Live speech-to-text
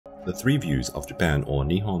The Three Views of Japan, or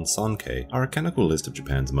Nihon Sankei, are a canonical list of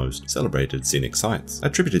Japan's most celebrated scenic sites,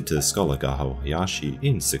 attributed to the scholar Gaho Hayashi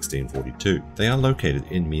in 1642. They are located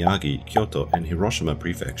in Miyagi, Kyoto, and Hiroshima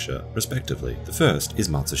Prefecture, respectively. The first is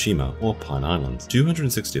Matsushima, or Pine Islands.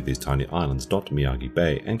 260 of these tiny islands dot Miyagi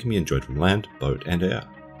Bay and can be enjoyed from land, boat, and air.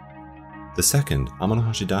 The second,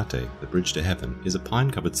 Amanohashidate, the Bridge to Heaven, is a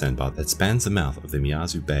pine-covered sandbar that spans the mouth of the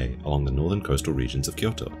Miyazu Bay along the northern coastal regions of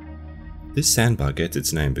Kyoto. This sandbar gets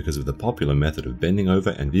its name because of the popular method of bending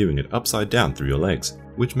over and viewing it upside down through your legs,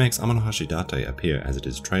 which makes Amanohashidate appear as it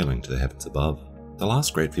is trailing to the heavens above. The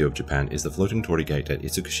last great view of Japan is the floating torii gate at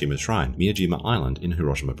Itsukushima Shrine, Miyajima Island in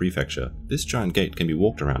Hiroshima Prefecture. This giant gate can be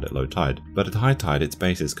walked around at low tide, but at high tide its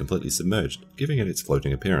base is completely submerged, giving it its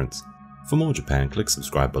floating appearance. For more Japan, click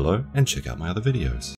subscribe below and check out my other videos.